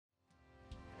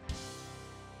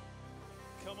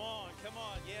Come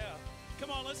on, yeah. Come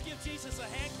on, let's give Jesus a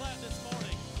hand clap this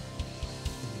morning.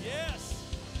 Yes.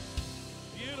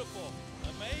 Beautiful.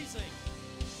 Amazing.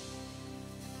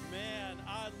 Man,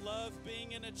 I love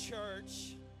being in a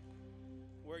church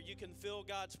where you can feel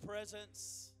God's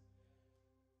presence,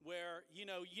 where, you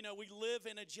know, we live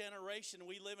in a generation,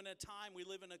 we live in a time, we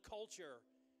live in a culture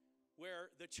where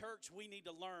the church, we need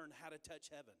to learn how to touch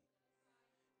heaven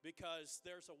because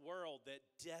there's a world that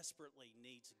desperately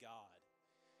needs God.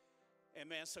 And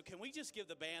man, so can we just give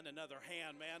the band another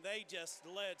hand, man? They just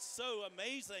led so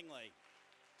amazingly.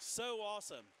 So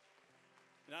awesome.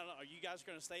 And I don't know, are you guys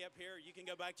going to stay up here? You can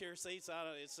go back to your seats. I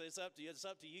don't know, it's up to you. It's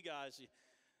up to you guys.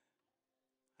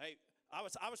 Hey, I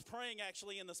was praying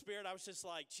actually in the spirit. I was just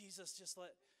like, Jesus, just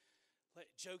let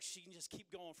Joke, she can just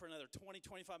keep going for another 20,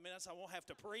 25 minutes. I won't have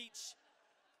to preach.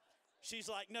 She's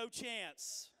like, no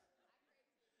chance.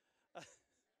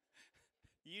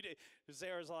 You did.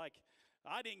 Sarah's like,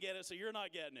 I didn't get it, so you're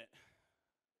not getting it.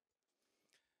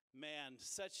 Man,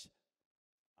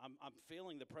 I'm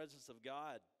feeling the presence of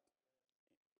God.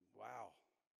 Wow.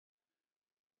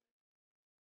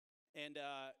 And,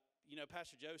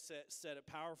 Pastor Joe said it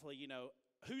powerfully,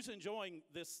 who's enjoying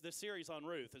this series on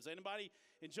Ruth? Is anybody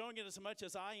enjoying it as much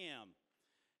as I am?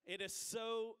 It is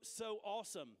so, so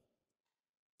awesome.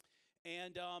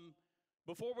 And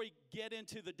before we get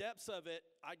into the depths of it,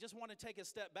 I just want to take a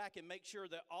step back and make sure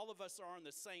that all of us are on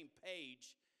the same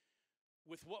page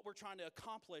with what we're trying to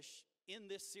accomplish in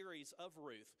this series of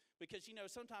Ruth. Because,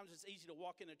 sometimes it's easy to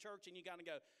walk in a church and you kind of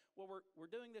go, well, we're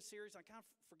doing this series. I kind of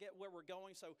forget where we're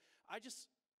going. So I just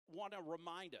want to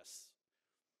remind us.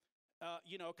 A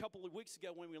couple of weeks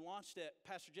ago when we launched it,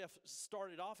 Pastor Jeff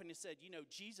started off and he said,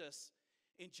 Jesus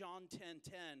in John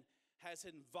 10:10 has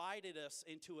invited us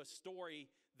into a story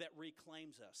that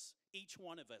reclaims us. Each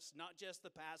one of us, not just the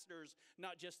pastors,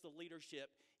 not just the leadership,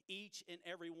 each and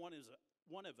every one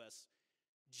of us,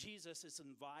 Jesus is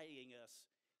inviting us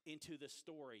into the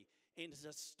story. And it's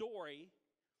a story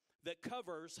that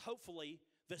covers, hopefully,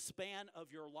 the span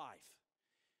of your life.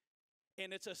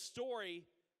 And it's a story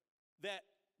that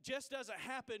just doesn't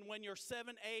happen when you're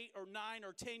 7, 8, or 9,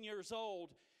 or 10 years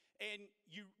old and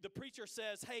the preacher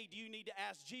says, hey, do you need to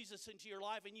ask Jesus into your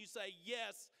life? And you say,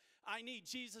 yes, I need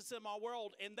Jesus in my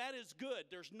world. And that is good.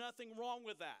 There's nothing wrong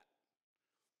with that.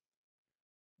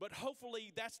 But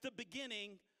hopefully that's the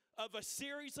beginning of a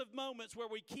series of moments where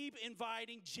we keep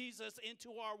inviting Jesus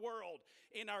into our world.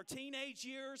 In our teenage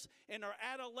years, in our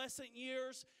adolescent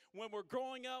years, when we're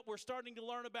growing up, we're starting to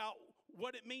learn about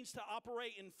what it means to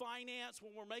operate in finance,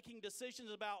 when we're making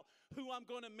decisions about who I'm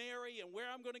going to marry and where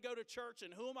I'm going to go to church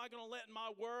and who am I going to let in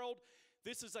my world.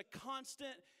 This is a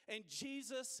constant, and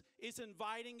Jesus is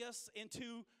inviting us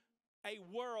into a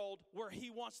world where he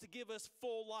wants to give us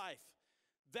full life.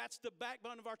 That's the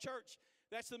backbone of our church.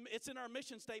 It's in our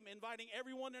mission statement, inviting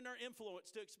everyone in our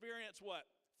influence to experience what?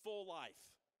 Full life.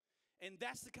 And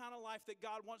that's the kind of life that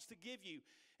God wants to give you.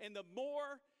 And the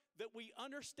more that we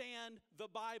understand the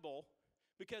Bible,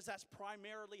 because that's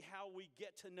primarily how we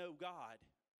get to know God,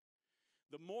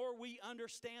 the more we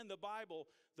understand the Bible,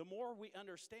 the more we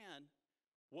understand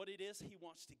what it is he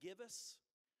wants to give us,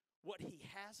 what he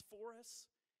has for us,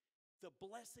 the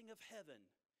blessing of heaven.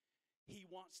 He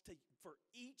wants to, for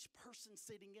each person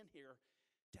sitting in here,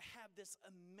 to have this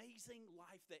amazing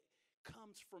life that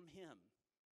comes from him.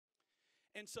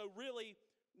 And so really,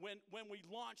 when we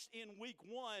launched in week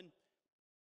 1,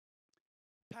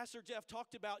 Pastor Jeff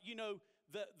talked about,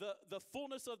 the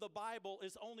fullness of the Bible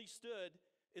is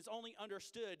only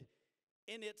understood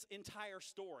in its entire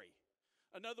story.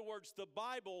 In other words, the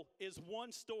Bible is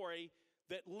one story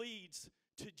that leads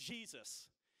to Jesus.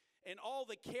 And all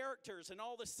the characters and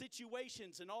all the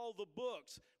situations and all the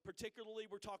books, particularly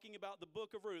we're talking about the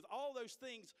book of Ruth, all those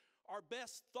things are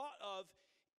best thought of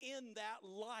in that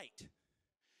light.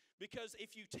 Because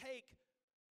if you take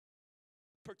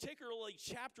particularly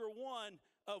chapter 1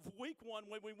 of week 1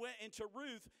 when we went into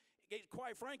Ruth,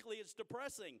 quite frankly, it's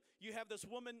depressing. You have this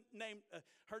woman named,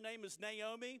 her name is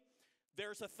Naomi.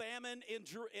 There's a famine in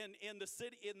the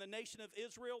city, in the nation of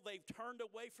Israel. They've turned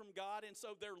away from God, and so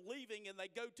they're leaving, and they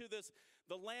go to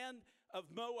the land of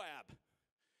Moab.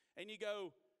 And you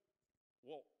go,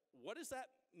 well, what does that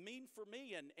mean for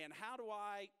me, and how do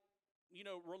I,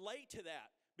 relate to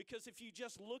that? Because if you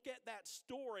just look at that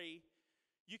story,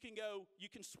 you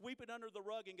can sweep it under the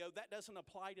rug and go, that doesn't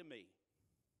apply to me.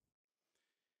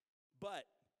 But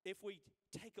if we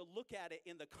take a look at it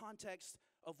in the context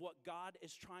of what God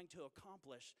is trying to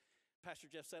accomplish, Pastor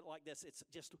Jeff said it like this, it's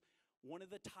just one of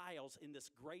the tiles in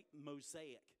this great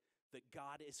mosaic that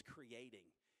God is creating.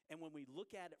 And when we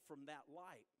look at it from that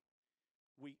light,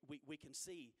 we can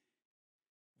see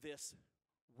this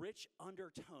rich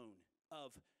undertone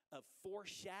of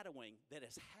foreshadowing that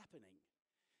is happening.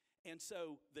 And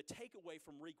so the takeaway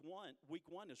from week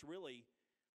one is really,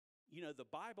 the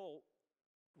Bible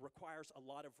requires a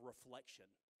lot of reflection.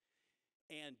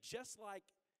 And just like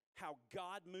how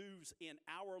God moves in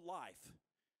our life,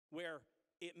 where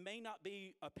it may not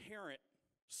be apparent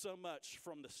so much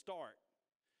from the start,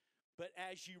 but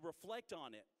as you reflect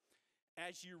on it,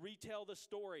 as you retell the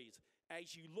stories,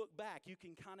 as you look back, you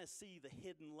can kind of see the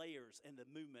hidden layers and the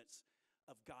movements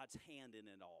of God's hand in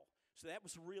it all. So that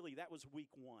was week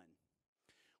one.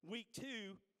 Week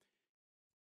two,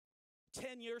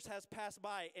 10 years has passed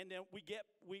by, and then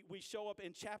we show up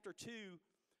in chapter 2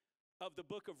 of the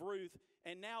book of Ruth,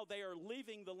 and now they are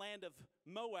leaving the land of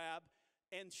Moab,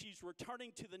 and she's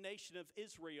returning to the nation of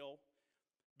Israel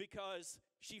because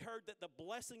she heard that the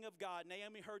blessing of God,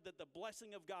 Naomi heard that the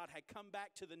blessing of God had come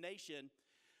back to the nation.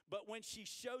 But when she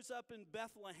shows up in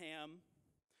Bethlehem,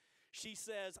 she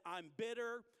says, I'm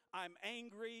bitter, I'm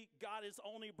angry, God has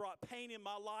only brought pain in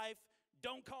my life.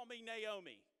 Don't call me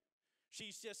Naomi.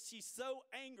 She's so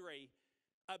angry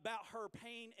about her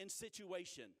pain and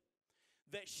situation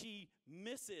that she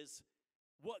misses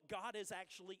what God is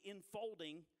actually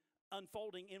unfolding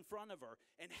in front of her.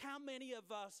 And how many of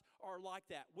us are like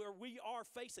that, where we are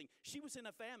facing, she was in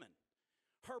a famine.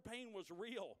 Her pain was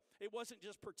real. It wasn't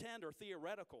just pretend or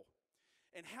theoretical.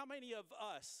 And how many of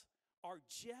us are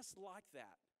just like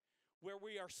that, where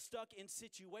we are stuck in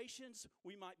situations,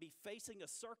 we might be facing a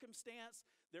circumstance,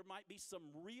 there might be some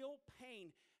real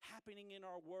pain happening in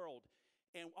our world,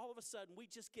 and all of a sudden we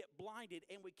just get blinded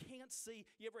and we can't see.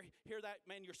 You ever hear that,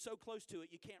 man, you're so close to it,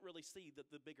 you can't really see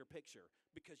the bigger picture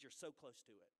because you're so close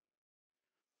to it.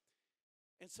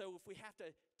 And so if we have to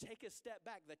take a step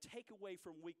back, the takeaway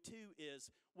from week 2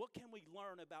 is, what can we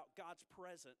learn about God's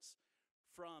presence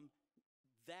from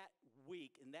that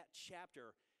week, in that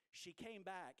chapter? She came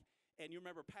back, and you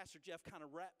remember Pastor Jeff kind of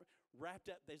wrapped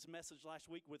up his message last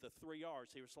week with the 3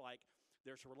 R's. He was like,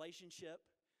 there's relationship,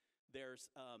 there's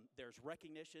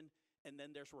recognition, and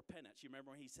then there's repentance. You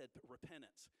remember when he said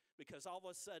repentance? Because all of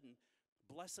a sudden,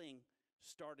 blessing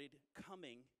started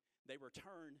coming. They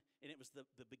returned, and it was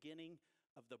the beginning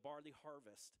of the barley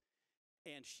harvest.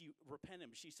 And she repented.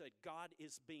 She said, God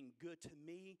is being good to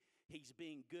me. He's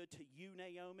being good to you,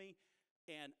 Naomi.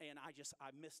 And I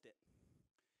missed it.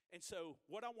 And so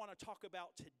what I want to talk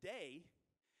about today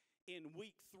in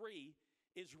week 3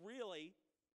 is really,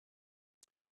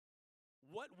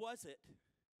 what was it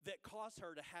that caused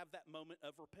her to have that moment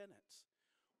of repentance?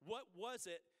 What was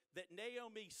it that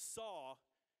Naomi saw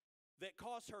that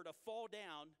caused her to fall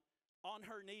down on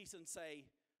her knees and say,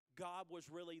 God was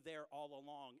really there all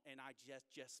along and I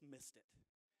just missed it?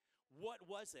 What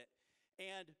was it?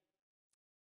 And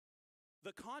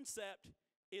the concept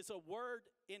is a word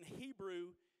in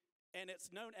Hebrew, and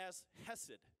it's known as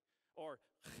hesed or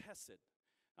chesed.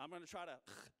 I'm going to try to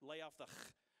lay off the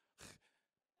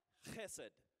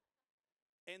chesed.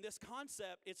 And this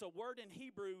concept, it's a word in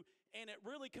Hebrew, and it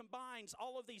really combines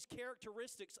all of these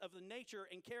characteristics of the nature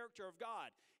and character of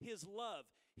God. His love,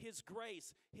 His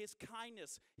grace, His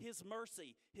kindness, His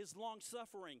mercy, His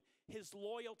long-suffering, His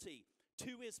loyalty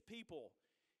to His people.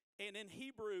 And in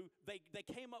Hebrew, they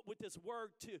came up with this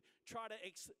word to try to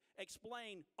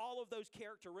explain all of those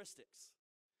characteristics.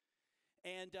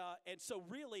 And so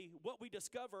really what we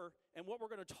discover and what we're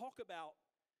going to talk about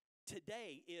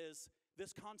today is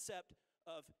this concept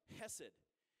of hesed.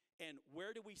 And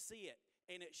where do we see it?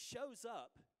 And it shows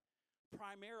up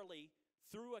primarily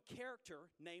through a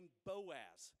character named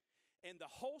Boaz. And the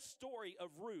whole story of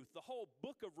Ruth, the whole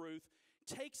book of Ruth,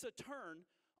 takes a turn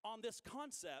on this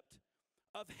concept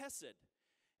of hesed.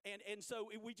 And so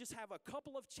we just have a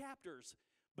couple of chapters,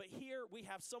 but here we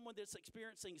have someone that's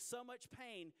experiencing so much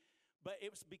pain, but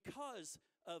it was because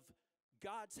of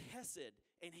God's hesed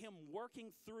and Him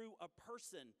working through a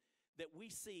person that we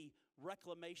see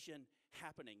reclamation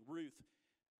happening. Ruth,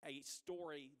 a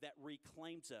story that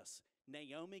reclaims us.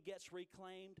 Naomi gets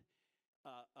reclaimed.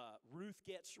 Ruth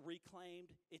gets reclaimed.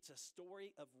 It's a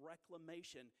story of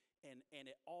reclamation, and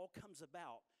it all comes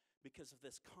about because of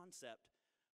this concept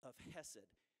of hesed.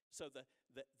 So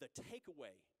the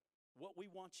takeaway, what we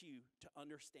want you to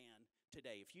understand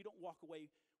today, if you don't walk away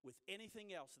with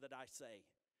anything else that I say,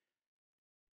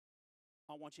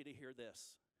 I want you to hear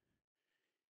this.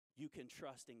 You can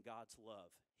trust in God's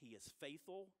love. He is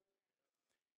faithful.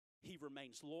 He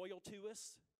remains loyal to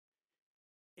us.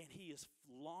 And He is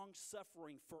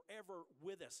long-suffering forever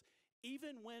with us,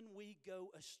 even when we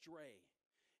go astray.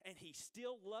 And He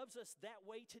still loves us that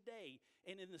way today.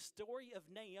 And in the story of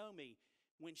Naomi,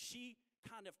 when she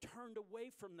kind of turned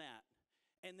away from that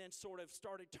and then sort of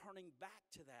started turning back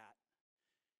to that,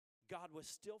 God was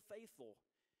still faithful,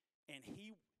 and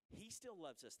he still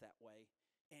loves us that way.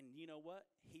 And you know what?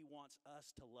 He wants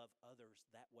us to love others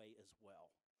that way as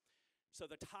well. So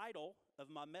the title of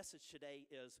my message today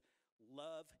is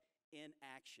Love in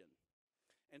Action.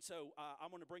 And so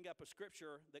I'm going to bring up a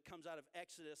scripture that comes out of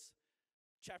Exodus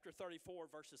chapter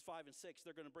 34, verses 5 and 6.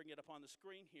 They're going to bring it up on the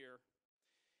screen here.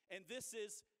 And this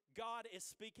is, God is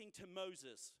speaking to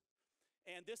Moses.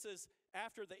 And this is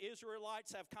after the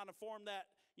Israelites have kind of formed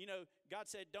that, God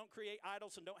said, don't create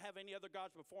idols and don't have any other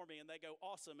gods before me. And they go,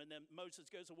 awesome. And then Moses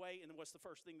goes away, and what's the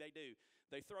first thing they do?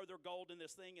 They throw their gold in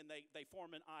this thing, and they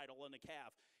form an idol and a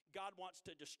calf. God wants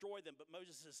to destroy them, but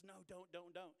Moses says, no,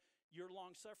 don't. You're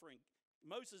long-suffering.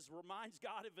 Moses reminds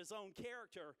God of his own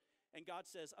character, and God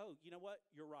says, oh, you know what?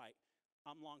 You're right.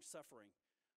 I'm long-suffering.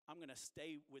 I'm going to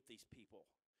stay with these people.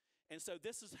 And so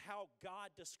this is how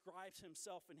God describes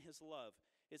himself in his love.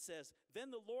 It says,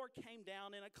 then the Lord came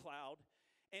down in a cloud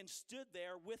and stood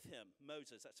there with him,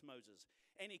 Moses, that's Moses.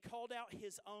 And he called out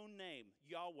his own name,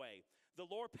 Yahweh. The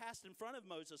Lord passed in front of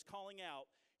Moses, calling out,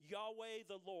 Yahweh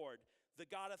the Lord, the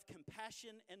God of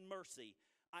compassion and mercy.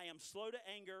 I am slow to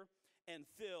anger and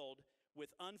filled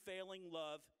with unfailing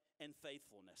love and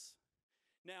faithfulness.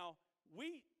 Now,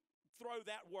 we throw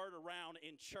that word around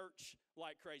in church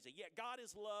like crazy. Yeah, God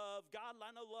is love.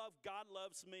 I know love. God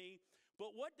loves me.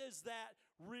 But what does that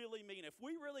really mean? If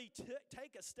we really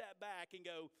take a step back and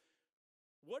go,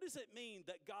 what does it mean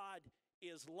that God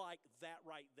is like that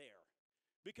right there?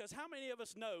 Because how many of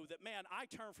us know that, man, I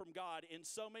turn from God in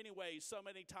so many ways, so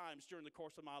many times during the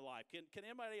course of my life? Can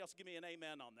anybody else give me an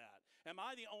amen on that? Am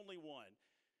I the only one?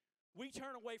 We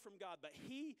turn away from God, but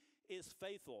he is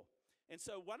faithful. And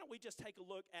so why don't we just take a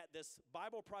look at this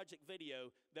Bible Project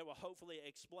video that will hopefully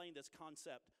explain this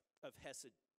concept of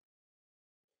Hesed.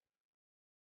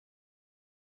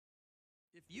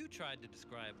 If you tried to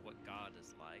describe what God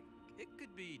is like, it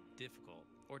could be difficult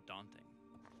or daunting.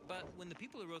 But when the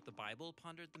people who wrote the Bible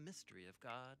pondered the mystery of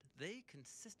God, they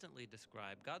consistently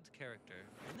described God's character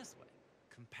in this way: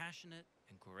 compassionate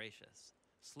and gracious,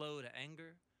 slow to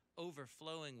anger,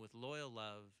 overflowing with loyal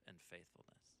love and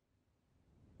faithfulness.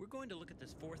 We're going to look at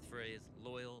this fourth phrase,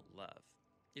 loyal love.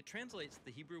 It translates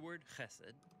the Hebrew word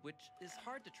chesed, which is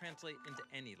hard to translate into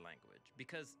any language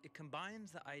because it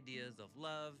combines the ideas of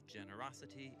love,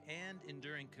 generosity, and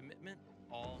enduring commitment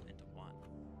all into one.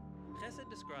 Chesed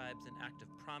describes an act of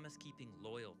promise-keeping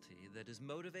loyalty that is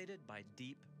motivated by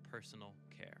deep personal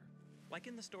care. Like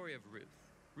in the story of Ruth.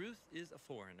 Ruth is a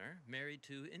foreigner married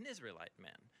to an Israelite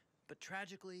man, but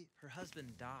tragically, her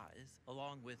husband dies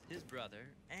along with his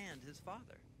brother and his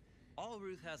father. All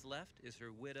Ruth has left is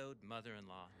her widowed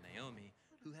mother-in-law, Naomi,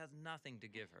 who has nothing to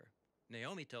give her.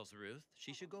 Naomi tells Ruth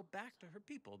she should go back to her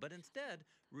people, but instead,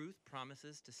 Ruth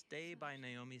promises to stay by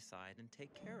Naomi's side and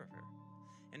take care of her.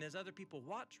 And as other people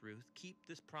watch Ruth keep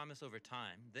this promise over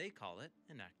time, they call it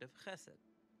an act of chesed.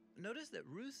 Notice that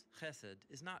Ruth's chesed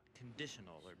is not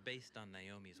conditional or based on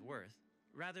Naomi's worth.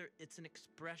 Rather, it's an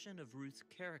expression of Ruth's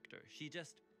character. She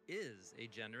just is a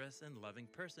generous and loving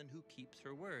person who keeps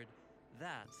her word.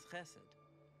 That's chesed.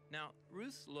 Now,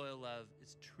 Ruth's loyal love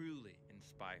is truly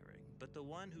inspiring, but the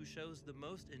one who shows the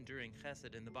most enduring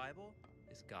chesed in the Bible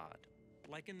is God.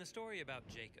 Like in the story about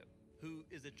Jacob, who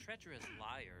is a treacherous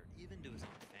liar even to his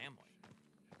own family.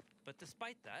 But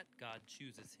despite that, God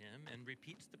chooses him and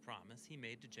repeats the promise he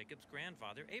made to Jacob's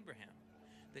grandfather, Abraham,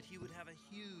 that he would have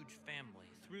a huge family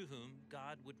through whom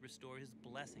God would restore his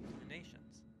blessing to the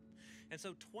nations. And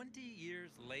so 20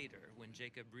 years later, when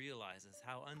Jacob realizes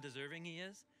how undeserving he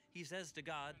is, he says to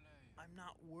God, I'm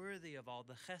not worthy of all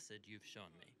the chesed you've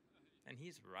shown me. And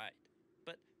he's right.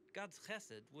 But God's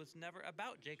chesed was never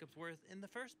about Jacob's worth in the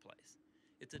first place.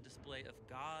 It's a display of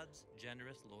God's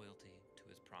generous loyalty to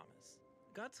his promise.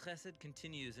 God's chesed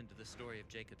continues into the story of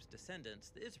Jacob's descendants,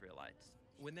 the Israelites.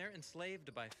 When they're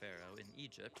enslaved by Pharaoh in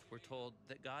Egypt, we're told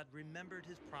that God remembered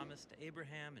his promise to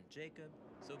Abraham and Jacob,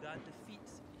 so God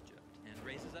defeats Egypt and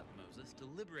raises up Moses to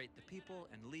liberate the people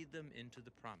and lead them into the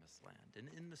promised land. And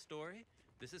in the story,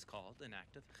 this is called an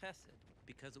act of chesed,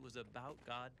 because it was about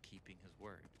God keeping his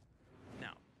word.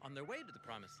 Now, on their way to the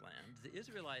promised land, the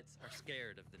Israelites are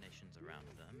scared of the nations around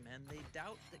them, and they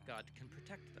doubt that God can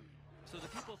protect them. So the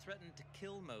people threaten to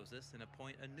kill Moses and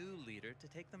appoint a new leader to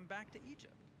take them back to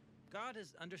Egypt. God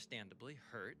is understandably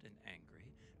hurt and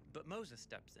angry, but Moses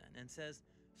steps in and says,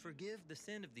 forgive the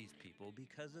sin of these people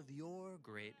because of your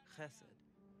great chesed.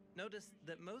 Notice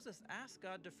that Moses asks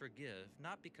God to forgive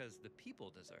not because the people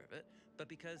deserve it, but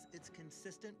because it's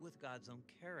consistent with God's own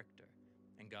character.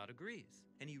 And God agrees,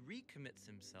 and he recommits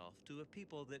himself to a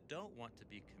people that don't want to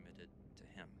be committed to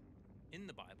him. In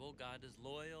the Bible, God is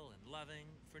loyal and loving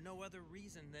for no other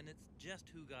reason than it's just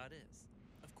who God is.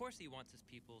 Of course, he wants his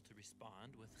people to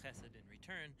respond with chesed in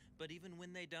return, but even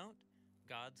when they don't,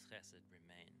 God's chesed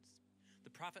remains. The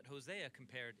prophet Hosea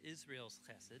compared Israel's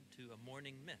chesed to a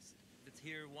morning mist that's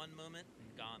here one moment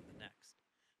and gone the next.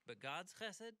 But God's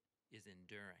chesed is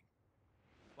enduring.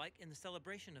 Like in the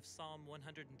celebration of Psalm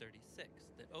 136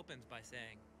 that opens by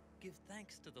saying, "Give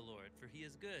thanks to the Lord, for he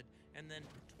is good," and then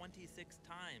 26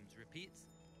 times repeats,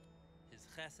 "His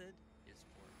chesed is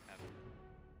forever."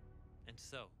 And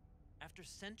so, after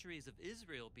centuries of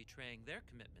Israel betraying their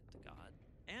commitment to God,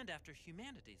 and after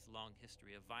humanity's long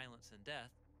history of violence and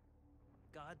death,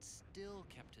 God still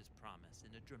kept his promise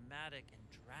in a dramatic and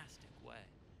drastic way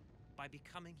by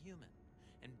becoming human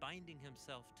and binding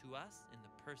himself to us in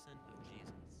the person of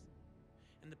Jesus.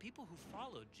 And the people who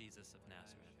followed Jesus of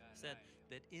Nazareth said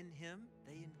that in him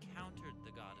they encountered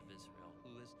the God of Israel,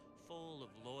 who is full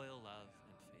of loyal love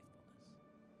and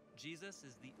faithfulness. Jesus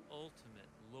is the ultimate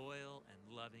loyal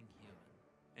and loving human.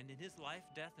 And in his life,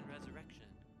 death, and resurrection,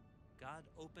 God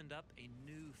opened up a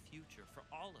new future for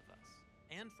all of us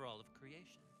and for all of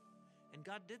creation. And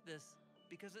God did this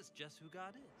because it's just who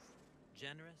God is: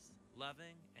 generous,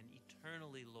 loving, and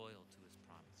eternally loyal to his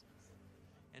promises.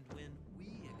 And when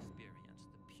we experience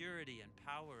the purity and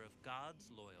power of God's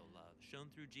loyal love shown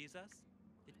through Jesus,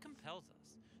 it compels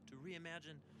us to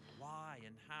reimagine why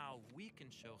and how we can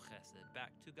show chesed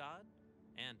back to God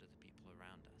and to the people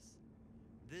around us.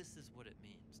 This is what it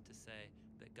means to say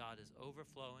that God is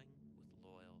overflowing with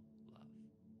loyal love.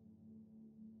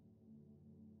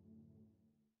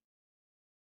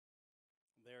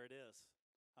 There it is.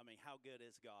 I mean, how good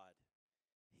is God?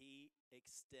 He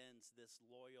extends this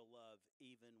loyal love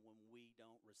even when we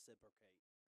don't reciprocate.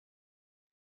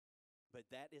 But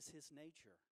that is his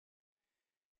nature.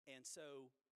 And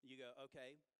so you go,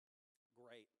 okay,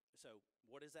 great. So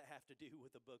what does that have to do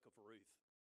with the book of Ruth?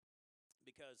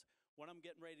 Because what I'm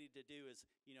getting ready to do is,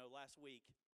 last week,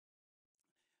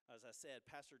 as I said,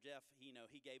 Pastor Jeff,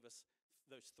 he gave us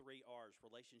those 3 R's: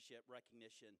 relationship,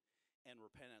 recognition, and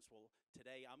repentance. Well,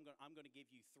 today I'm going to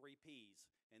give you 3 P's,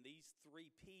 and these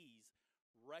 3 P's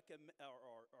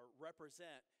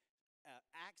represent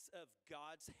acts of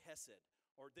God's hesed,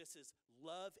 or this is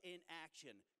love in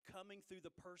action coming through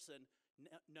the person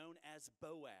known as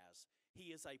Boaz.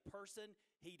 He is a person.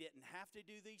 He didn't have to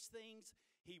do these things.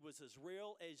 He was as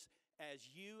real as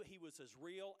you. He was as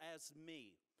real as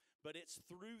me. But it's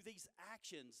through these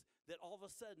actions that all of a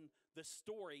sudden the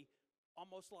story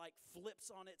almost like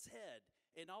flips on its head.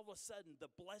 And all of a sudden the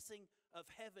blessing of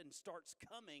heaven starts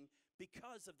coming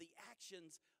because of the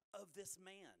actions of this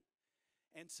man.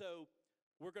 And so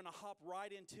we're going to hop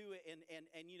right into it. And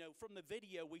from the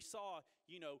video we saw,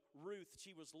 Ruth,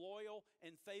 she was loyal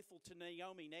and faithful to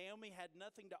Naomi. Naomi had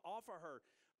nothing to offer her.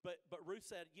 But Ruth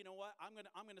said, you know what, I'm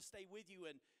gonna stay with you.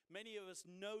 And many of us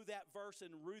know that verse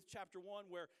in Ruth chapter 1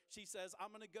 where she says,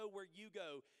 I'm going to go where you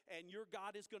go, and your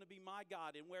God is going to be my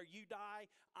God, and where you die,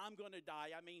 I'm going to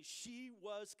die. I mean, she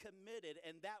was committed,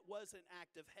 and that was an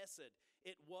act of hesed.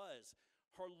 It was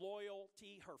her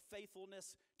loyalty, her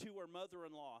faithfulness to her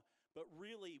mother-in-law. But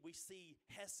really, we see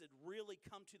hesed really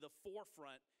come to the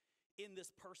forefront in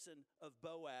this person of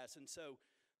Boaz. And so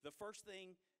the first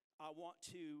thing I want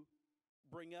to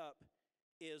bring up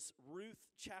is Ruth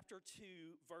chapter 2,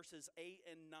 verses 8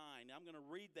 and 9. I'm going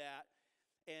to read that.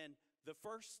 And the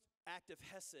first act of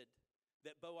hesed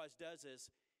that Boaz does is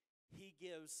he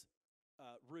gives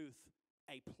Ruth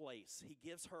a place. He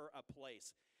gives her a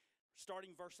place.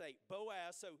 Starting verse 8,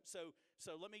 Boaz,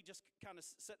 so let me just kind of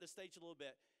set the stage a little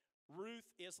bit.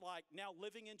 Ruth is like now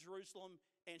living in Jerusalem,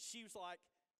 and she was like,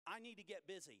 I need to get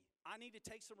busy. I need to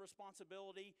take some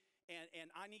responsibility, and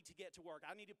I need to get to work.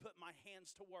 I need to put my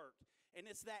hands to work. And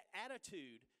it's that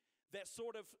attitude that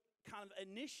sort of kind of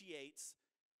initiates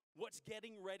what's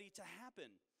getting ready to happen.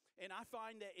 And I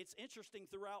find that it's interesting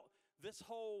throughout this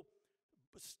whole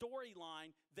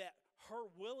storyline that her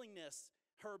willingness,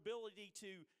 her ability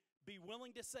to be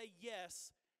willing to say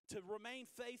yes, to remain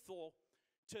faithful,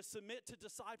 to submit to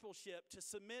discipleship, to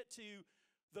submit to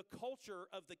the culture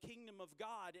of the kingdom of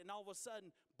God, and all of a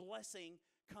sudden blessing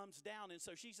comes down. And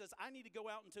so she says, I need to go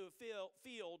out into a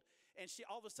field, and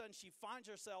all of a sudden she finds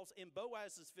herself in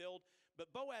Boaz's field,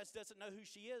 but Boaz doesn't know who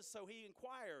she is, so he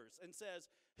inquires and says,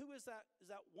 who is that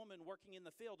woman working in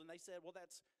the field? And they said, well,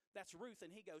 that's Ruth.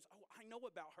 And he goes, oh, I know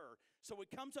about her. So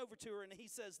he comes over to her and he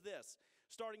says this,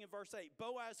 starting in verse 8,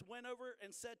 Boaz went over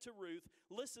and said to Ruth,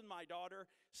 listen, my daughter,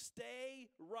 stay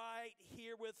right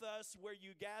here with us where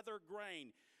you gather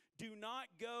grain. Do not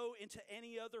go into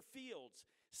any other fields.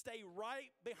 Stay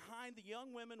right behind the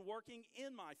young women working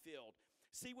in my field.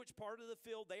 See which part of the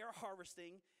field they are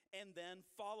harvesting, and then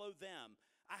follow them.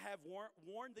 I have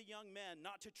warned the young men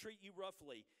not to treat you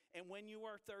roughly, and when you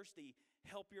are thirsty,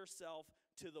 help yourself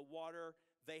to the water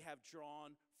they have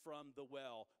drawn from the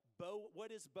well.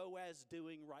 What is Boaz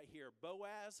doing right here?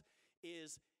 Boaz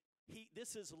is,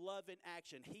 this is love in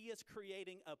action. He is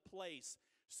creating a place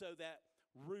so that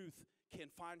Ruth can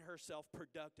find herself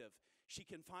productive. She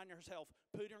can find herself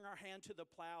putting her hand to the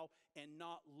plow and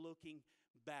not looking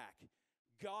back.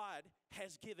 God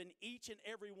has given each and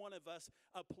every one of us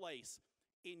a place.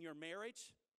 In your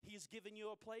marriage, He has given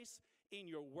you a place. In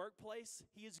your workplace,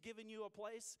 He has given you a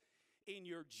place. In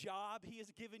your job, He has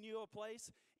given you a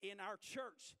place. In our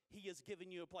church, He has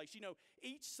given you a place. You know,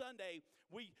 each Sunday,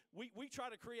 we try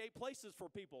to create places for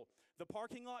people. The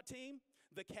parking lot team,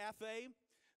 the cafe,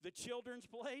 the children's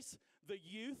place, the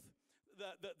youth,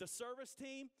 the service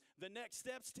team, the next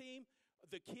steps team,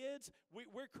 the kids.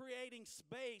 We're creating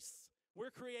space. We're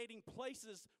creating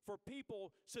places for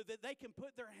people so that they can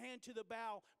put their hand to the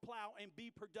plow and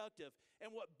be productive.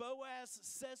 And what Boaz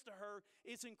says to her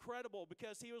is incredible,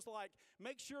 because he was like,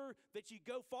 make sure that you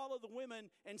go follow the women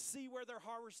and see where they're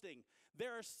harvesting.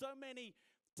 There are so many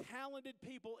talented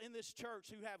people in this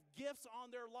church who have gifts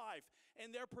on their life,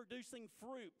 and they're producing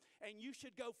fruit. And you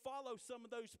should go follow some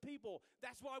of those people.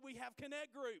 That's why we have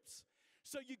connect groups.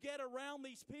 So you get around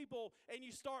these people and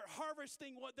you start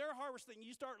harvesting what they're harvesting.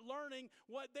 You start learning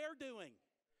what they're doing.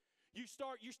 You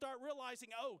start realizing,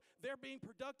 oh, they're being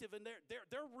productive and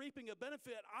they're reaping a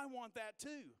benefit. I want that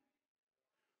too.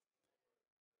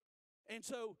 And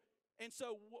so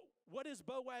what is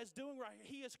Boaz doing right here?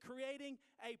 He is creating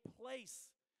a place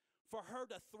for her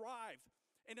to thrive.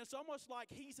 And it's almost like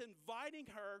he's inviting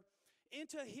her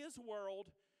into his world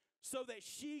so that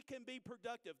she can be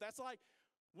productive. That's like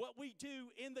what we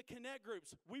do in the connect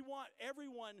groups. We want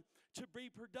everyone to be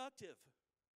productive.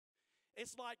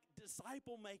 It's like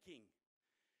disciple making,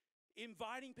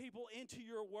 inviting people into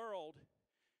your world.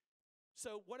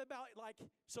 So what about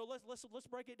let's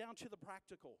break it down to the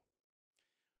practical.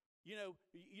 You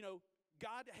know,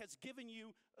 God has given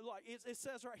you, like it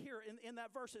says right here in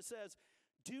that verse, it says,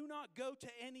 do not go to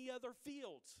any other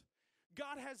fields.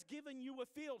 God has given you a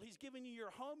field. He's given you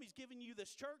your home. He's given you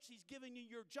this church. He's given you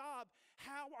your job.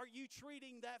 How are you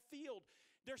treating that field?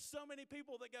 There's so many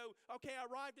people that go, okay, I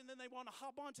arrived, and then they want to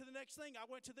hop on to the next thing. I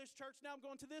went to this church. Now I'm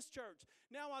going to this church.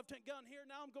 Now I've gone here.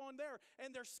 Now I'm going there.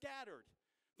 And they're scattered.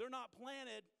 They're not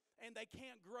planted, and they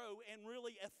can't grow and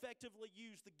really effectively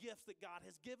use the gifts that God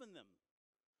has given them.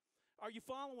 Are you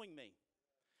following me?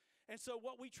 And so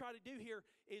what we try to do here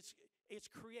is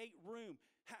create room.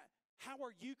 How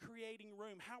are you creating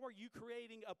room? How are you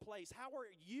creating a place? How are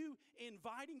you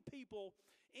inviting people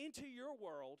into your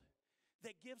world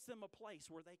that gives them a place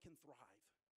where they can thrive?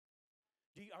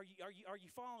 Are you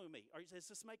following me? Is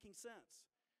this making sense?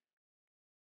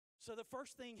 So the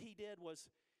first thing he did was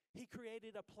he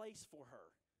created a place for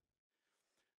her.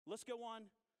 Let's go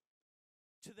on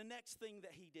to the next thing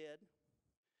that he did.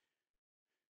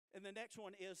 And the next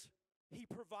one is he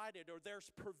provided, or there's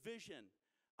provision.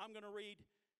 I'm going to read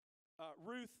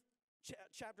Ruth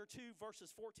chapter 2,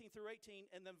 verses 14 through 18,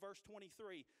 and then verse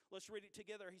 23. Let's read it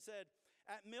together. He said,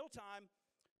 at mealtime,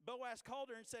 Boaz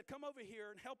called her and said, come over here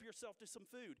and help yourself to some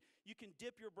food. You can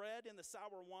dip your bread in the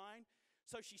sour wine.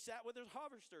 So she sat with her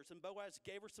harvesters, and Boaz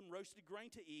gave her some roasted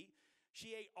grain to eat.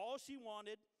 She ate all she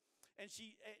wanted, and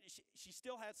she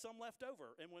still had some left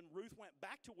over. And when Ruth went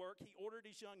back to work, he ordered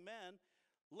his young men,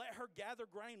 let her gather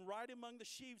grain right among the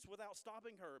sheaves without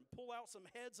stopping her, and pull out some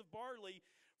heads of barley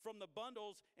from the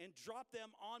bundles and drop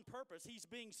them on purpose. He's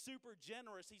being super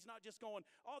generous. He's not just going,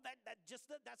 oh,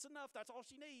 that's enough. That's all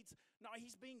she needs. No,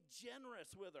 he's being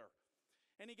generous with her.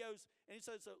 And he goes, and he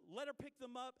says, let her pick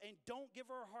them up and don't give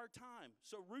her a hard time.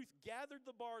 So Ruth gathered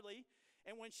the barley,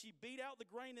 and when she beat out the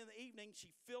grain in the evening, she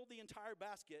filled the entire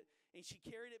basket, and she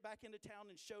carried it back into town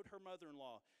and showed her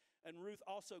mother-in-law. And Ruth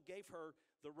also gave her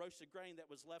the roasted grain that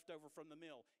was left over from the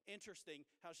meal. Interesting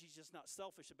how she's just not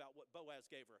selfish about what Boaz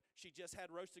gave her. She just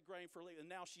had roasted grain for, and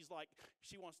now she's like,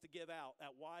 she wants to give out.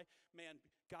 Why? Man,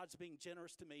 God's being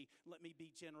generous to me. Let me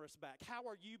be generous back. How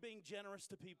are you being generous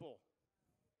to people?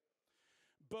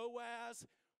 Boaz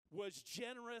was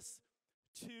generous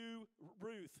to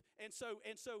Ruth. And so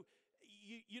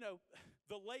you know,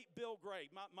 the late Bill Gray,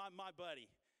 my buddy,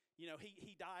 you know,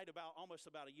 he died almost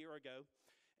about a year ago.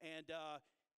 And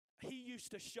he used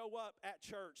to show up at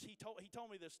church. He told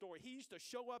me this story. He used to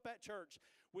show up at church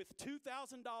with $2,000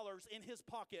 in his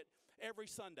pocket every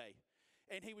Sunday.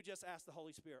 And he would just ask the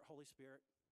Holy Spirit, Holy Spirit,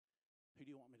 who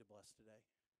do you want me to bless today?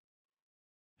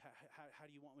 How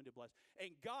do you want me to bless?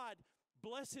 And God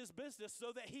blessed his business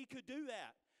so that he could do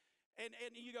that. And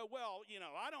you go, well,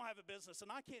 I don't have a business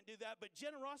and I can't do that. But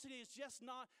generosity is just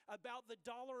not about the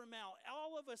dollar amount.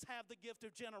 All of us have the gift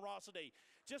of generosity.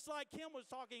 Just like Kim was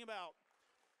talking about.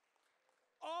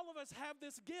 All of us have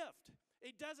this gift.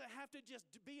 It doesn't have to just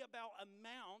be about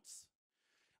amounts.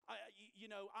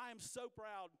 I am so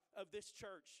proud of this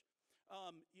church.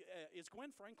 Is Gwen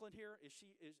Franklin here?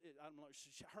 I don't know.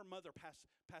 Her mother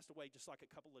passed away just like a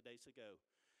couple of days ago.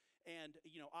 And,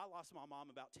 I lost my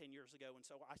mom about 10 years ago. And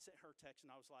so I sent her a text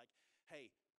and I was like, hey,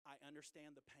 I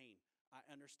understand the pain. I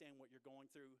understand what you're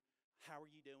going through. How are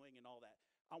you doing and all that?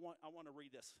 I want to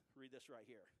read this right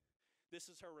here. This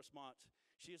is her response.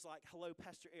 She is like, hello,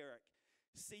 Pastor Eric.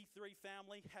 C3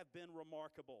 family have been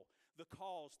remarkable. The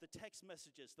calls, the text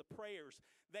messages, the prayers,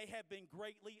 they have been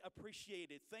greatly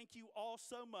appreciated. Thank you all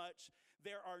so much.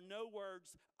 There are no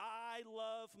words. I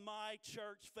love my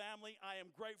church family. I am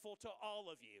grateful to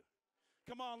all of you.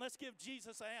 Come on, let's give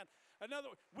Jesus a hand.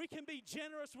 We can be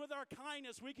generous with our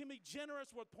kindness. We can be generous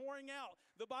with pouring out.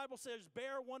 The Bible says,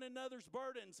 bear one another's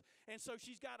burdens. And so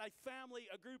she's got a family,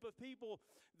 a group of people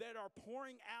that are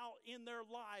pouring out in their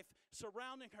life,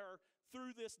 surrounding her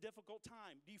through this difficult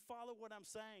time. Do you follow what I'm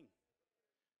saying?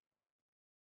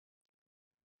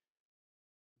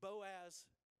 Boaz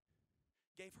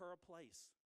gave her a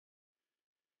place.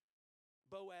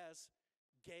 Boaz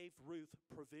gave Ruth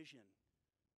provision.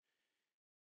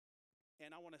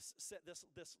 And I want to set this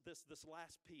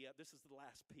last P up. This is the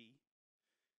last P.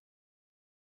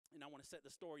 And I want to set the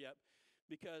story up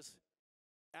because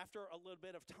after a little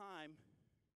bit of time,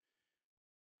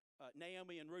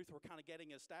 Naomi and Ruth were kind of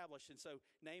getting established. And so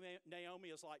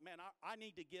Naomi is like, man, I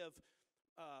need to give,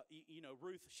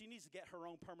 Ruth, she needs to get her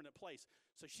own permanent place.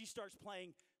 So she starts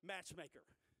playing matchmaker.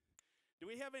 Do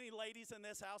we have any ladies in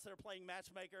this house that are playing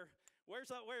matchmaker?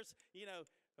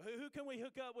 Who can we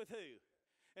hook up with who?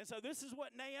 And so this is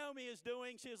what Naomi is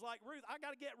doing. She is like, Ruth, I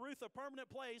got to get Ruth a permanent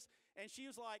place. And she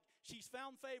was like, she's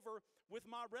found favor with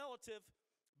my relative,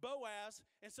 Boaz.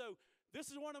 And so this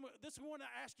is what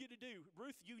I ask you to do.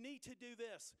 Ruth, you need to do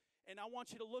this. And I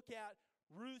want you to look at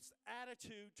Ruth's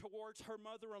attitude towards her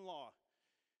mother-in-law.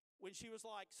 When she was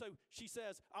like, so she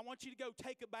says, I want you to go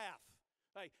take a bath.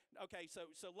 Hey, okay, so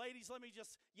ladies,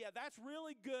 that's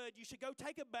really good. You should go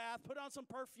take a bath, put on some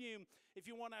perfume if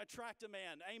you want to attract a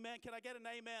man. Amen. Can I get an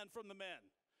amen from the men?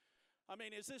 I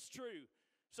mean, is this true?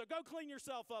 So go clean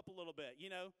yourself up a little bit,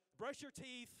 brush your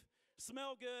teeth,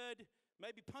 smell good,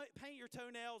 maybe paint your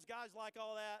toenails. Guys like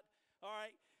all that. All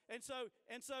right. And so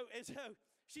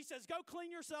she says, go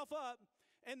clean yourself up.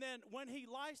 And then when he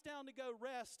lies down to go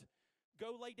rest,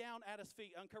 go lay down at his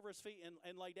feet, uncover his feet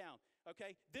and lay down.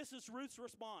 Okay, this is Ruth's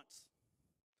response.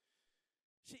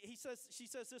 She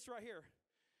says this right here.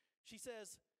 She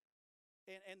says,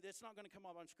 and it's not going to come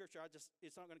up on scripture.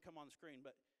 It's not going to come on the screen,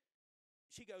 but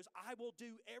she goes, I will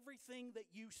do everything that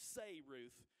you say,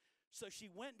 Ruth. So she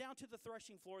went down to the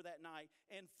threshing floor that night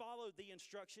and followed the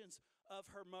instructions of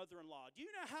her mother-in-law. Do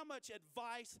you know how much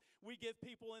advice we give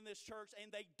people in this church and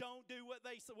they don't do what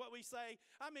we say?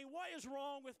 I mean, what is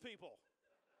wrong with people?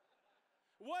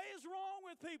 What is wrong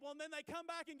with people? And then they come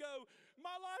back and go,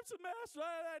 my life's a mess.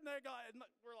 And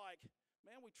we're like,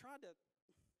 man, we tried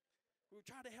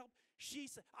to help. She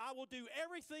said, I will do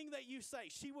everything that you say.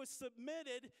 She was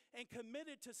submitted and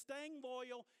committed to staying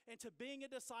loyal and to being a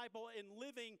disciple and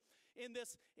living in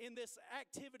this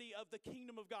activity of the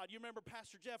kingdom of God. You remember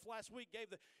Pastor Jeff last week gave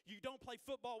you don't play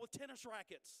football with tennis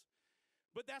rackets.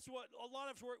 But that's what a lot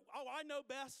of us were, I know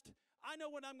best. I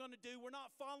know what I'm going to do. We're not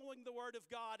following the word of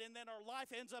God, and then our life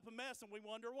ends up a mess, and we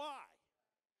wonder why.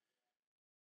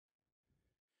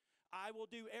 I will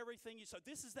do everything you. So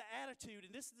this is the attitude,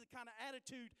 and this is the kind of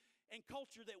attitude and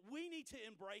culture that we need to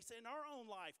embrace in our own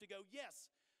life to go, yes,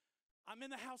 I'm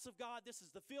in the house of God. This is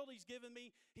the field he's given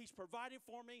me. He's provided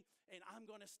for me, and I'm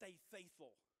going to stay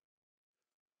faithful.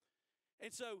 And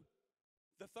so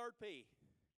the third P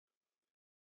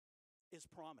is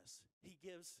promise. He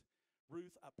gives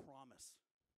Ruth a promise.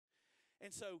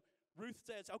 And so Ruth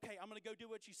says, okay, I'm going to go do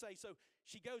what you say. So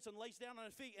she goes and lays down on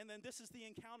her feet. And then this is the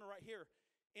encounter right here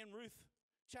in Ruth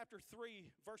chapter 3,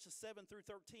 verses 7 through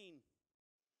 13.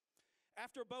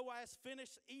 After Boaz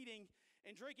finished eating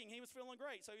and drinking, he was feeling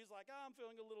great. So he's like, I'm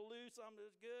feeling a little loose. I'm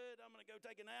just good. I'm going to go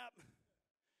take a nap.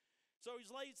 So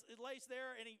he lays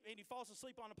there and he falls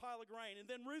asleep on a pile of grain. And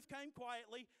then Ruth came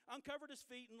quietly, uncovered his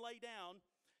feet, and lay down.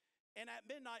 And at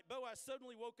midnight, Boaz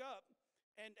suddenly woke up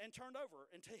and turned over.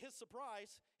 And to his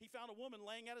surprise, he found a woman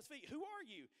laying at his feet. Who are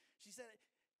you? She said,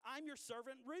 I'm your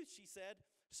servant Ruth, she said.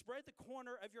 Spread the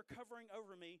corner of your covering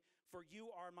over me, for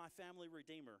you are my family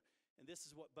redeemer. And this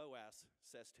is what Boaz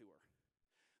says to her.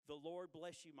 The Lord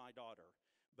bless you, my daughter.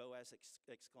 Boaz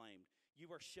exclaimed,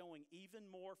 "You are showing even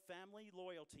more family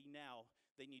loyalty now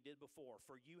than you did before,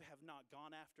 for you have not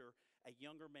gone after a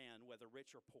younger man, whether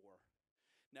rich or poor.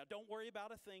 Now don't worry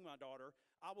about a thing, my daughter.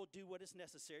 I will do what is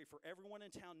necessary, for everyone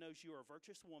in town knows you are a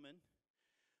virtuous woman.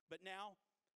 But now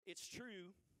it's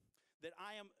true that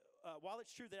while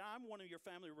it's true that I'm one of your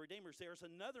family redeemers, there's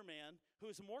another man who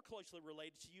is more closely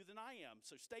related to you than I am.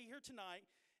 So stay here tonight,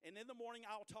 and in the morning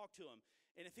I'll talk to him.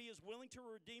 And if he is willing to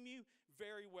redeem you,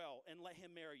 very well, and let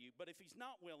him marry you. But if he's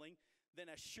not willing, then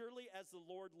as surely as the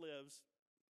Lord lives,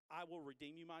 I will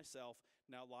redeem you myself.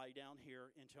 Now lie down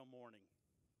here until morning."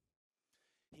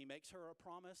 He makes her a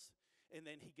promise, and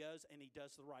then he goes and he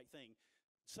does the right thing.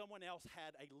 Someone else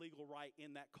had a legal right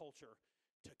in that culture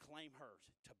to claim her,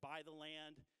 to buy the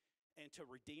land, and to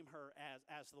redeem her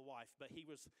as the wife. But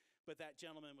that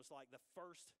gentleman was like, the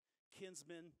first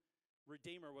kinsman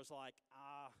redeemer was like,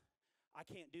 I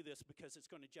can't do this because it's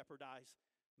going to jeopardize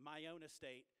my own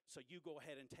estate. So you go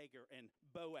ahead and take her. And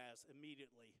Boaz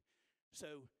immediately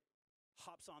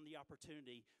hops on the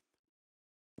opportunity,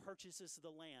 purchases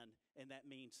the land, and that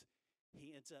means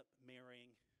he ends up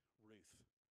marrying Ruth.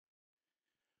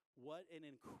 What an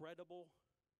incredible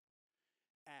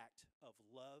act of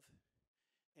love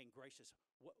and gracious.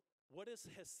 What does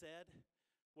Hesed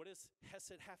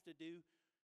have to do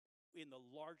in the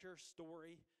larger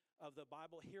story of the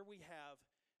Bible? Here we have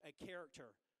a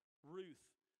character, Ruth,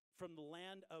 from the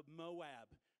land of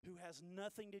Moab, who has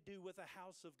nothing to do with the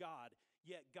house of God.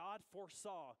 Yet God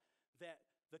foresaw that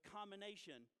the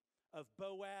combination of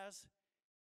Boaz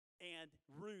and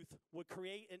Ruth would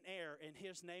create an heir, and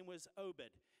his name was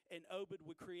Obed. And Obed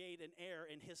would create an heir,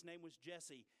 and his name was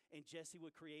Jesse. And Jesse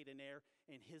would create an heir,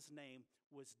 and his name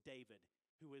was David,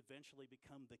 who would eventually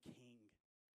become the king.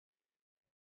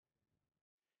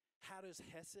 How does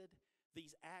Hesed,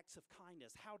 these acts of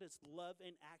kindness, how does love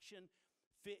in action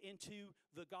fit into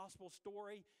the gospel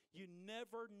story? You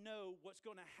never know what's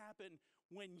going to happen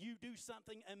when you do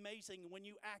something amazing, when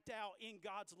you act out in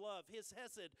God's love, his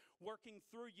Hesed working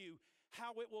through you,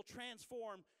 how it will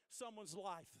transform someone's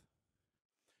life.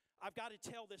 I've got to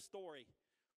tell this story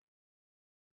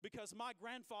because my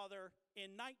grandfather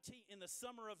in the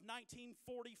summer of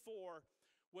 1944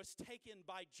 was taken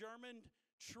by German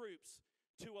troops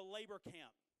to a labor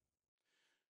camp.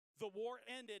 The war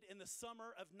ended in the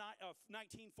summer of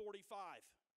 1945.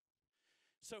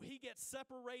 So he gets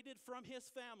separated from his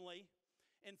family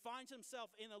and finds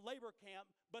himself in a labor camp,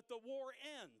 but the war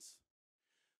ends.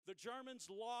 The Germans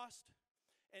lost,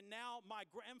 and now my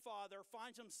grandfather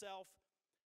finds himself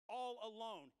all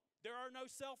alone. There are no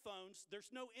cell phones.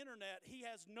 There's no internet. He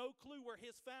has no clue where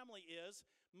his family is,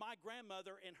 my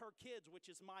grandmother and her kids, which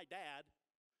is my dad.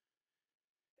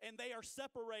 And they are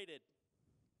separated.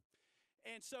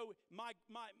 And so my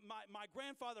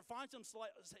grandfather finds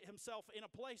himself in a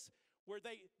place where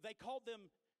they called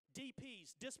them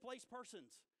DPs, displaced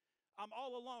persons. I'm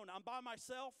all alone. I'm by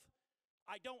myself.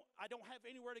 I don't have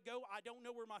anywhere to go. I don't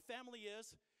know where my family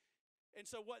is. And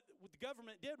so what the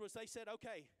government did was they said,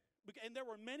 okay, and there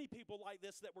were many people like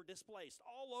this that were displaced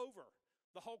all over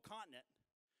the whole continent.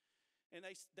 And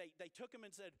they took him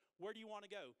and said, where do you want to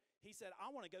go? He said, I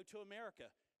want to go to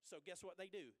America. So guess what they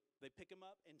do? They pick him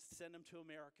up and send him to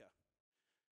America.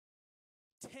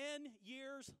 10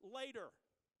 years later,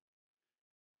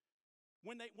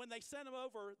 when they sent him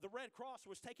over, the Red Cross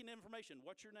was taking information.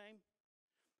 What's your name?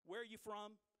 Where are you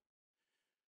from?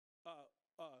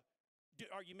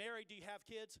 Are you married? Do you have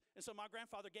kids? And so my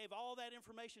grandfather gave all that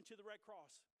information to the Red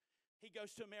Cross. He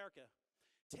goes to America.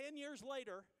 10 years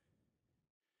later,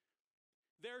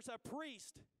 there's a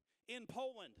priest in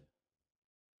Poland.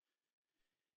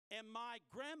 And my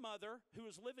grandmother, who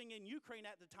was living in Ukraine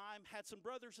at the time, had some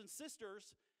brothers and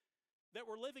sisters that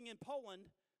were living in Poland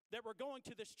that were going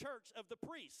to this church of the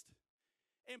priest.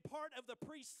 And part of the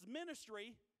priest's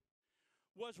ministry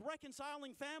was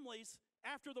reconciling families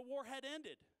after the war had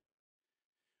ended.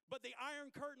 But the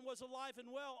Iron Curtain was alive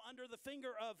and well under the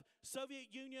finger of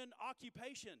Soviet Union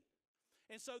occupation.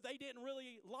 And so they didn't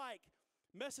really like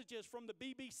messages from the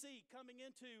BBC coming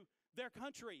into their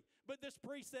country. But this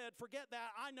priest said, forget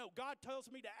that. I know God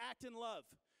tells me to act in love.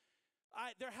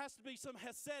 There has to be some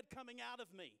Hesed coming out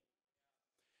of me.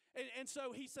 And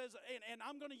so he says, and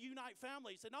I'm going to unite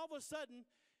families. And all of a sudden,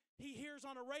 he hears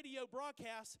on a radio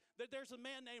broadcast that there's a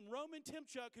man named Roman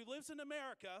Tymchuk who lives in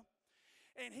America.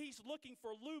 And he's looking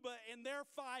for Luba and their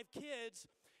 5 kids.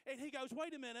 And he goes,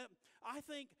 wait a minute, I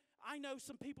think I know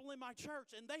some people in my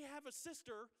church, and they have a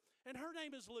sister, and her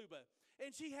name is Luba.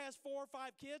 And she has 4 or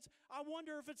 5 kids. I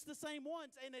wonder if it's the same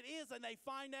ones. And it is, and they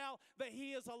find out that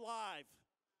he is alive.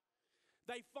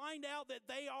 They find out that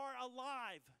they are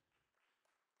alive.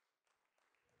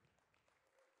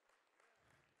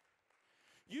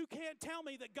 You can't tell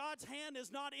me that God's hand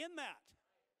is not in that.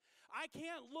 I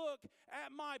can't look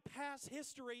at my past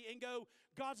history and go,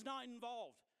 God's not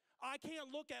involved. I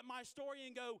can't look at my story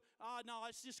and go, no,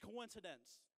 it's just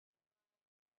coincidence.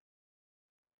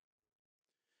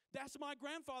 That's my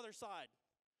grandfather's side.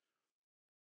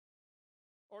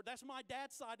 Or that's my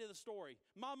dad's side of the story.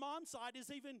 My mom's side is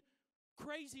even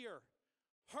crazier.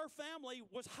 Her family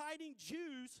was hiding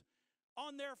Jews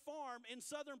on their farm in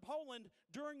southern Poland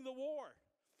during the war.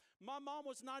 My mom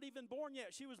was not even born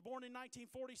yet. She was born in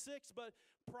 1946, but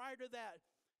prior to that,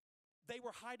 they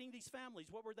were hiding these families.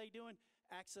 What were they doing?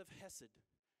 Acts of Hesed,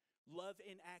 love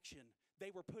in action. They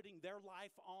were putting their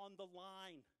life on the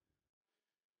line.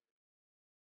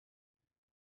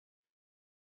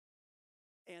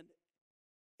 And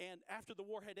after the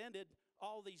war had ended,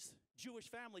 all these Jewish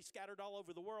families scattered all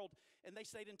over the world, and they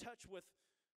stayed in touch with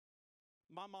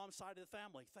my mom's side of the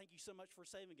family. Thank you so much for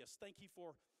saving us. Thank you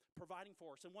for providing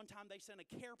for us. And one time they sent a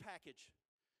care package.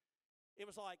 It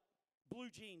was like blue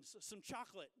jeans, some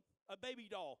chocolate, a baby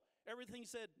doll. Everything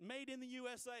said, made in the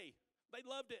USA. They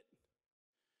loved it.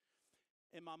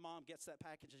 And my mom gets that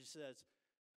package and she says,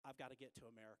 I've got to get to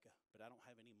America, but I don't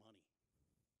have any money.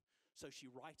 So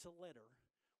she writes a letter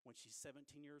when she's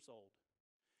 17 years old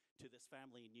to this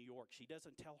family in New York. She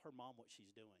doesn't tell her mom what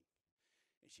she's doing.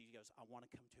 And she goes, I want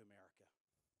to come to America.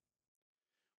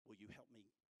 Will you help me?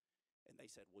 And they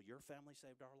said, well, your family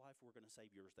saved our life. We're going to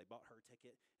save yours. They bought her a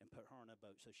ticket and put her on a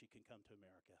boat so she can come to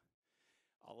America.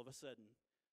 All of a sudden,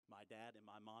 my dad and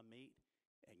my mom meet,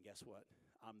 and guess what?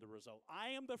 I'm the result.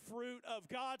 I am the fruit of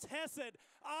God's Hesed.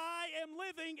 I am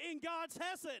living in God's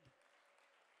Hesed.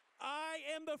 I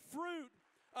am the fruit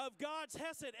of God's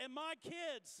Hesed. And my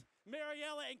kids,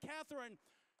 Mariella and Catherine,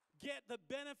 get the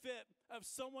benefit of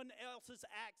someone else's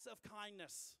acts of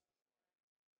kindness.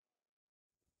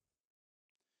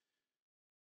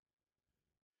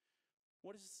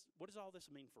 What does all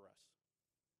this mean for us?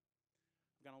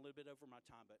 I've gone a little bit over my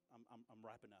time, but I'm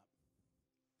wrapping up.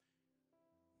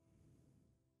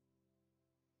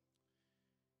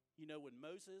 You know, when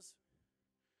Moses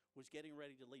was getting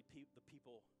ready to lead the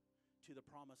people to the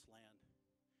promised land,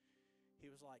 he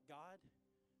was like, God,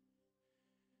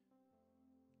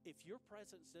 if your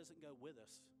presence doesn't go with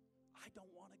us, I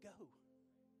don't want to go.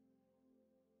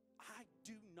 I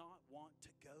do not want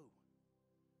to go.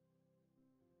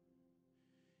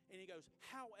 And he goes,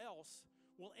 how else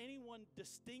will anyone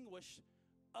distinguish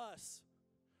us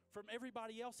from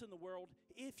everybody else in the world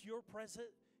if your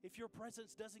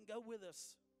presence doesn't go with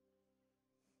us?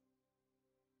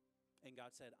 And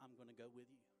God said, I'm going to go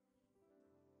with you.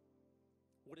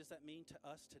 What does that mean to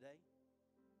us today?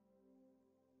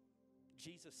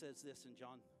 Jesus says this in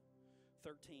John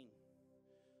 13,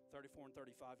 34 and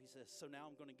 35. He says, so now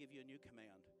I'm going to give you a new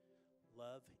command.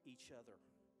 Love each other.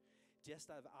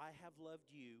 Just as I have loved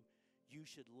you, you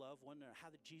should love one another. How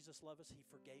did Jesus love us? He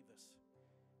forgave us.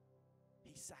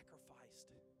 He sacrificed.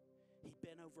 He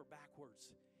bent over backwards.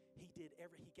 He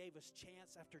gave us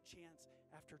chance after chance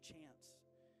after chance.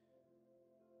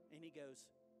 And he goes,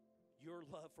 your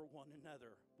love for one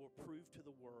another will prove to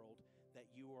the world that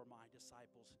you are my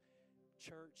disciples.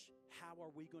 Church, how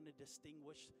are we going to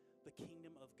distinguish the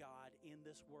kingdom of God in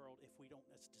this world if we don't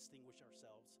distinguish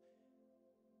ourselves?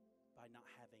 By not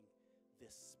having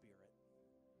this Spirit.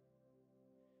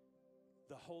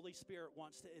 The Holy Spirit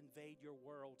wants to invade your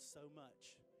world so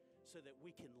much so that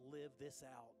we can live this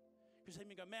out. Because some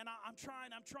of you go, man, I'm trying.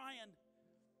 I'm trying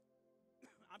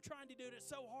to do it. It's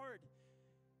so hard.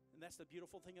 And that's the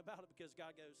beautiful thing about it, because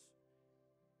God goes,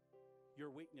 in your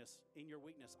weakness,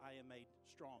 I am made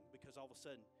strong, because all of a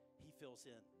sudden he fills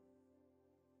in.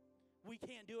 We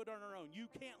can't do it on our own. You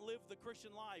can't live the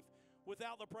Christian life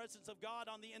without the presence of God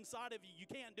on the inside of you. You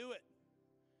can't do it.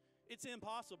 It's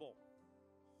impossible.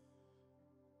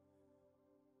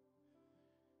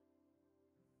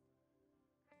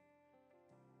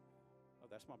 Oh,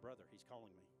 that's my brother. He's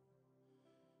calling me.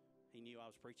 He knew I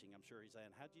was preaching. I'm sure he's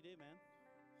saying, how'd you do, man?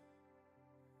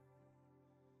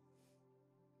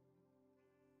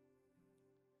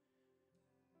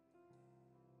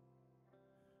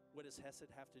 What does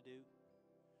Hesed have to do?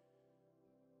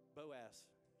 Boaz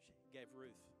gave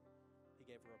Ruth. He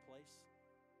gave her a place.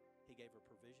 He gave her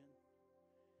provision.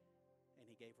 And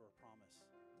he gave her a promise.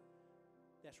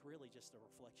 That's really just a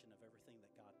reflection of everything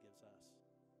that God gives us.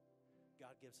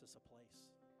 God gives us a place.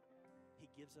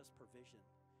 He gives us provision.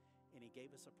 And he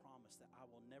gave us a promise that I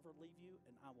will never leave you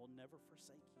and I will never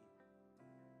forsake you.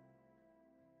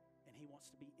 And he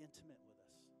wants to be intimate with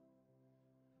us.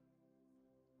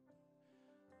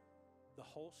 The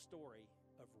whole story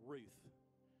of Ruth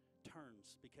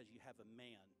turns because you have a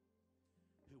man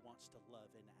who wants to love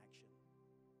in action.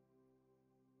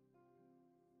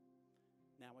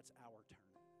 Now it's our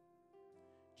turn.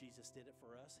 Jesus did it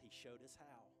for us. He showed us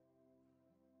how.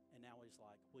 And now he's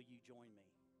like, will you join me?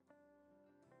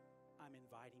 I'm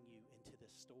inviting you into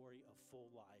this story of full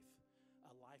life,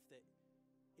 a life that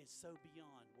is so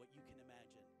beyond what you can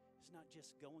imagine. It's not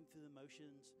just going through the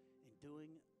motions and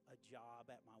doing a job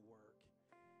at my work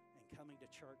and coming to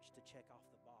church to check off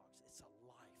the box. It's a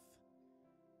life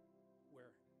where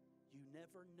you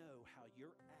never know how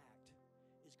your act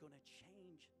is going to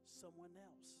change someone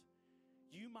else.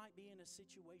 You might be in a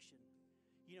situation.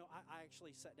 You know, I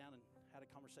actually sat down and had a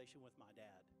conversation with my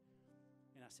dad.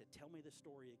 And I said, tell me the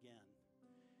story again.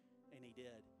 And he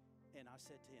did. And I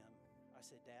said to him,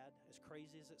 Dad, as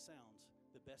crazy as it sounds,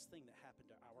 the best thing that happened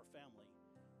to our family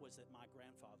was that my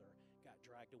grandfather got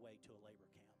dragged away to a labor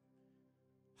camp.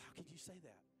 How could you say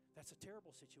that? That's a terrible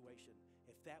situation.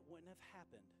 If that wouldn't have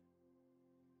happened,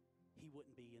 he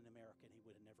wouldn't be in America and he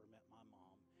would have never met my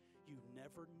mom. You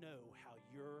never know how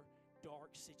your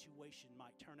dark situation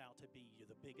might turn out to be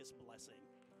the biggest blessing.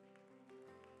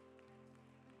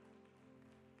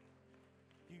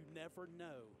 You never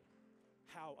know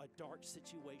how a dark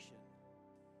situation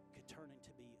could turn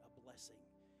into be a blessing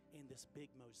in this big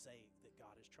mosaic that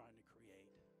God is trying to create.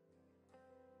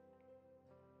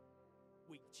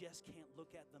 We just can't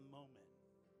look at the moment.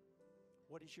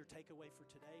 What is your takeaway for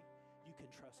today? You can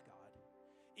trust God.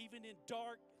 Even in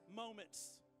dark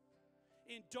moments,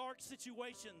 in dark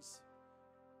situations,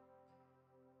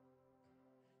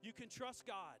 you can trust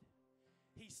God.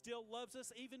 He still loves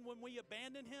us even when we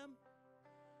abandon him.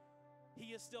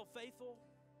 He is still faithful,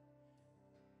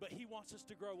 but he wants us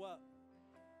to grow up.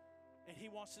 And he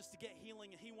wants us to get healing,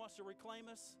 and he wants to reclaim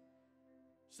us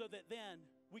so that then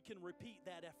we can repeat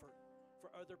that effort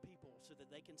for other people so that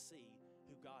they can see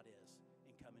who God is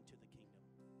and come into the kingdom.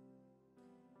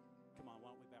 Come on, why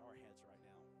don't we bow our heads right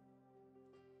now?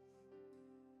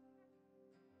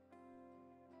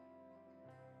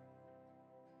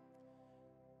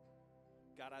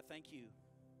 God, I thank you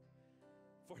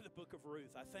for the book of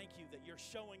Ruth. I thank you that you're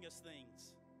showing us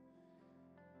things.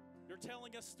 You're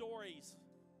telling us stories.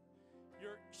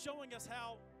 You're showing us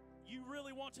how you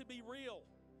really want to be real.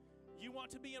 You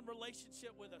want to be in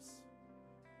relationship with us.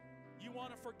 You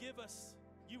want to forgive us.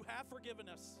 You have forgiven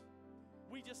us.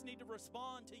 We just need to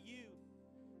respond to you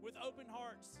with open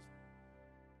hearts.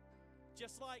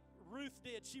 Just like Ruth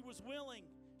did. She was willing.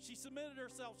 She submitted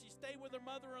herself. She stayed with her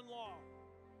mother-in-law.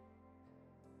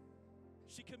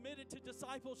 She committed to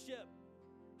discipleship.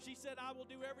 She said, I will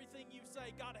do everything you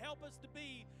say. God, help us to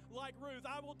be like Ruth.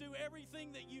 I will do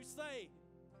everything that you say.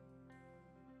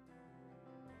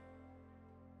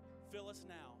 Fill us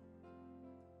now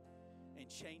and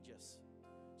change us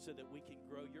so that we can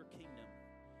grow your kingdom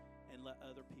and let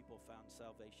other people find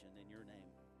salvation in your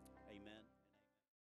name.